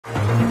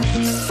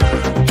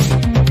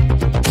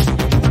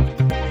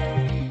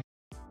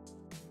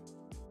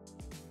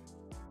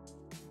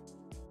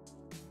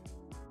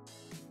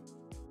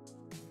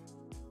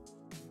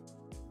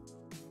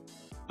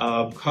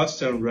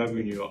cost and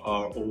revenue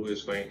are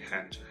always going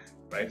hand to hand,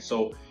 right?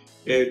 So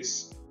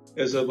it's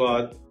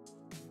about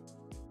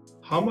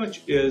how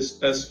much is,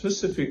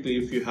 specifically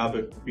if you have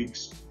a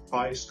fixed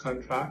price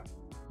contract,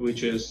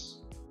 which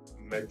is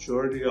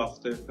majority of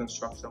the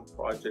construction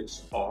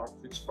projects are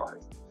fixed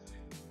price.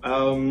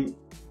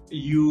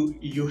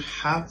 You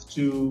have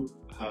to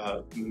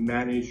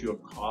manage your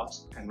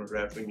cost and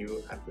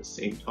revenue at the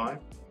same time,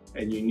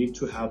 and you need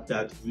to have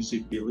that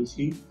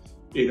visibility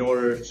in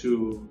order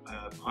to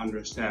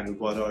understand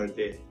what are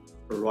the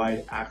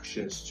right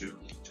actions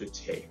to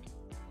take.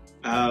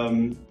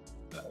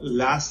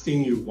 Last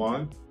thing you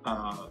want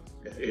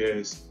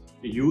is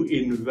you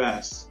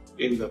invest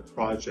in the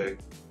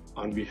project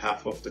on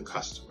behalf of the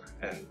customer.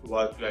 And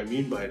what I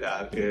mean by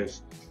that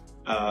is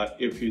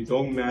if you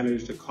don't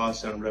manage the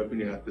cost and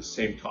revenue at the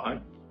same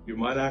time, you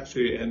might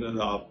actually end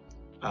up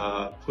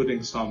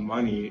putting some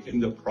money in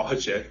the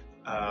project,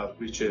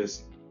 which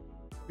is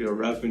your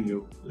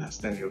revenue less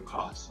than your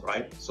cost,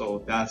 right?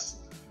 So that's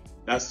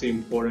the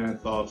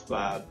importance of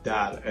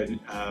that,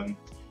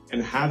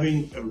 and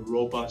having a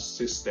robust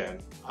system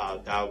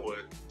that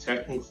would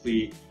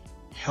technically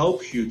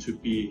help you to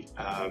be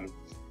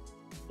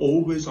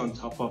always on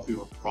top of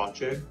your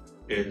project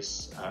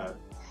is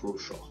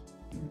crucial.